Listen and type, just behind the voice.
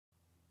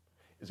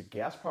Is a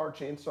gas-powered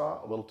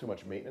chainsaw a little too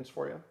much maintenance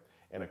for you?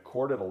 And a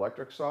corded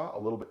electric saw a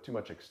little bit too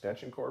much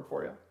extension cord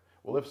for you?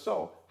 Well, if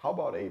so, how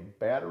about a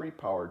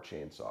battery-powered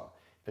chainsaw?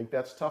 Think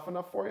that's tough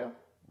enough for you?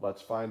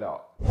 Let's find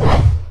out.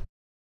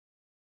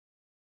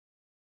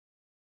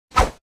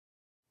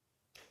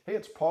 Hey,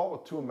 it's Paul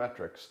with Tool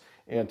Metrics,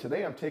 and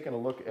today I'm taking a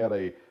look at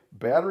a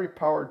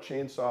battery-powered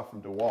chainsaw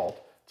from DeWALT.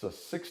 It's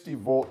a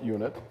 60-volt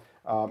unit,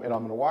 and I'm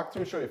going to walk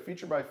through and show you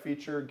feature by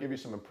feature, give you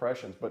some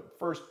impressions. But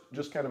first,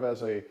 just kind of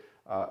as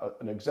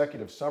an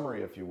executive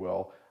summary, if you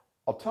will,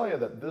 I'll tell you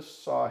that this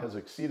saw has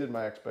exceeded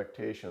my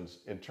expectations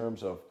in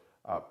terms of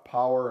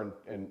power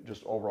and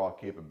just overall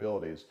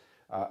capabilities.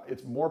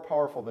 It's more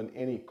powerful than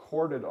any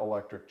corded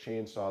electric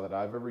chainsaw that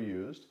I've ever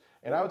used.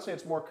 And I would say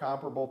it's more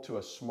comparable to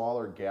a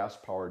smaller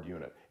gas-powered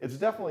unit. It's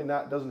definitely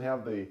not, doesn't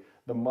have the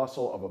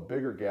muscle of a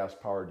bigger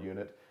gas-powered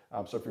unit.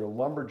 So if you're a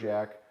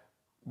lumberjack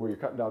where you're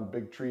cutting down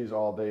big trees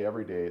all day,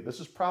 every day,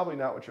 this is probably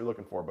not what you're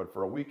looking for. But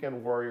for a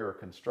weekend warrior or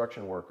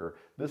construction worker,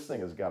 this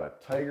thing has got a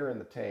tiger in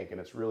the tank and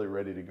it's really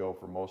ready to go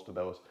for most of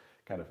those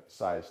kind of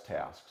size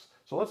tasks.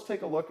 So let's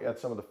take a look at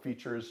some of the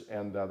features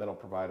and then I'll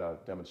provide a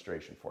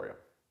demonstration for you.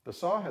 The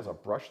saw has a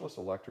brushless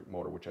electric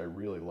motor, which I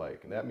really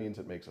like, and that means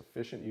it makes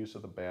efficient use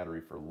of the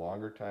battery for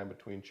longer time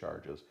between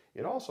charges.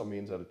 It also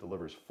means that it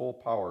delivers full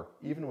power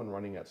even when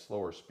running at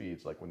slower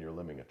speeds, like when you're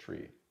limbing a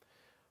tree.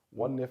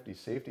 One nifty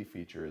safety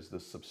feature is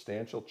this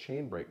substantial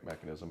chain brake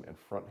mechanism and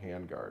front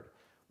handguard.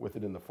 With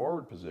it in the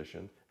forward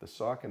position, the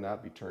saw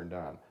cannot be turned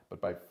on, but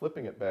by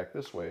flipping it back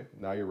this way,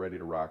 now you're ready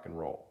to rock and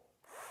roll.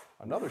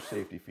 Another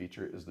safety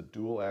feature is the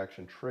dual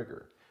action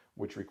trigger,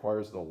 which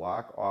requires the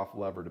lock-off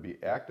lever to be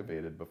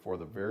activated before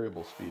the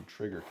variable speed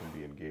trigger can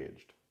be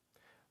engaged.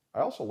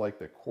 I also like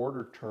the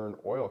quarter-turn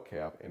oil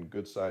cap and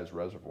good-sized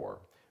reservoir,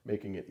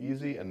 making it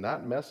easy and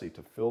not messy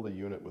to fill the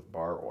unit with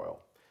bar oil.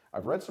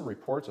 I've read some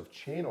reports of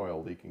chain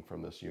oil leaking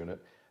from this unit,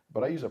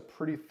 but I use a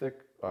pretty thick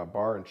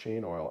bar and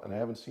chain oil, and I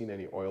haven't seen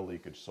any oil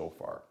leakage so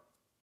far.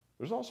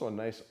 There's also a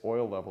nice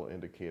oil level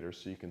indicator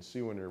so you can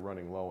see when you're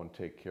running low and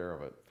take care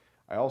of it.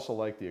 I also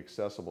like the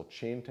accessible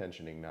chain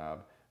tensioning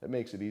knob that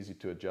makes it easy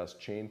to adjust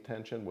chain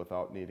tension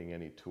without needing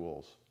any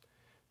tools.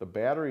 The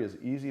battery is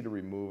easy to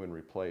remove and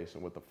replace,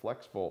 and with the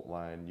FlexVolt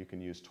line, you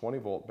can use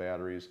 20-volt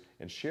batteries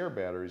and share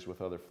batteries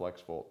with other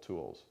FlexVolt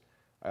tools.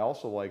 I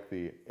also like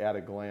the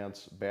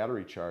at-a-glance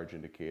battery charge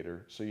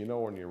indicator, so you know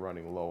when you're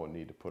running low and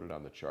need to put it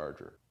on the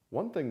charger.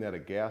 One thing that a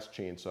gas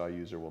chainsaw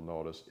user will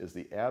notice is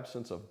the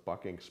absence of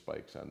bucking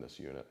spikes on this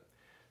unit.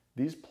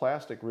 These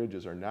plastic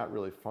ridges are not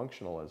really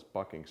functional as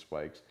bucking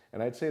spikes,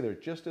 and I'd say there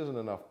just isn't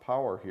enough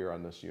power here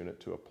on this unit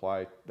to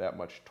apply that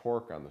much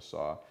torque on the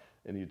saw,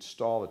 and you'd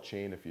stall the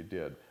chain if you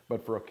did.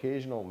 But for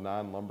occasional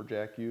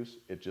non-lumberjack use,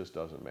 it just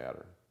doesn't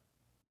matter.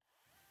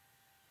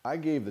 I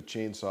gave the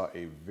chainsaw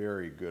a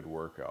very good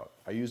workout.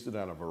 I used it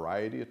on a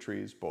variety of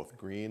trees, both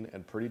green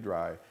and pretty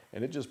dry,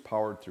 and it just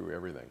powered through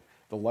everything.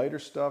 The lighter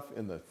stuff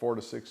in the 4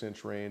 to 6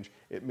 inch range,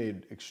 it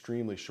made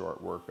extremely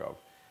short work of.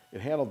 It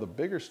handled the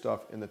bigger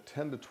stuff in the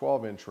 10 to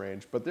 12 inch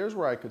range, but there's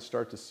where I could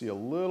start to see a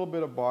little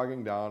bit of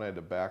bogging down. I had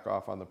to back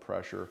off on the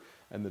pressure,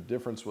 and the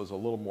difference was a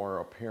little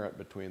more apparent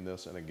between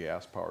this and a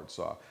gas-powered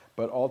saw.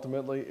 But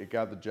ultimately, it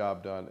got the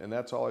job done, and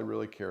that's all I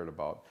really cared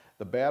about.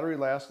 The battery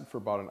lasted for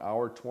about an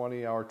hour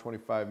 20, hour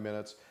 25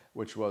 minutes,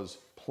 which was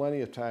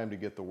plenty of time to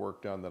get the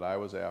work done that I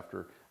was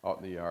after out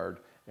in the yard,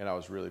 and I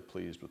was really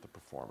pleased with the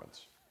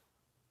performance.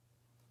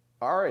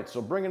 All right,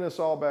 so bringing this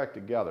all back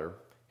together,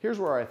 here's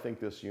where I think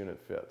this unit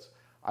fits.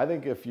 I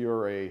think if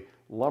you're a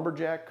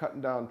lumberjack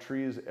cutting down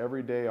trees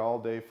every day, all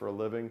day for a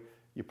living,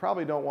 you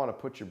probably don't want to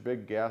put your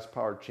big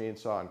gas-powered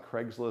chainsaw on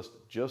Craigslist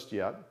just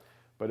yet.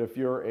 But if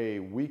you're a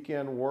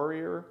weekend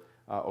warrior,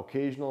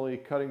 occasionally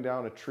cutting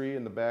down a tree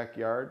in the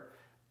backyard,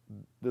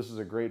 this is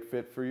a great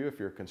fit for you. If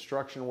you're a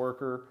construction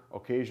worker,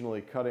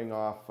 occasionally cutting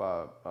off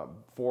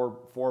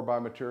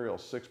 4x material,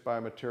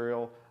 6x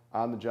material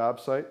on the job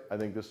site, I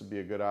think this would be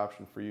a good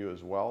option for you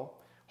as well.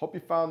 Hope you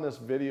found this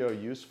video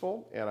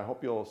useful, and I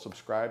hope you'll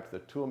subscribe to the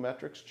Tool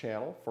Metrics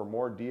channel for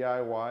more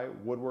DIY,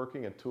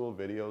 woodworking, and tool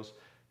videos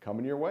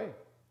coming your way.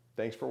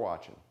 Thanks for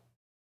watching.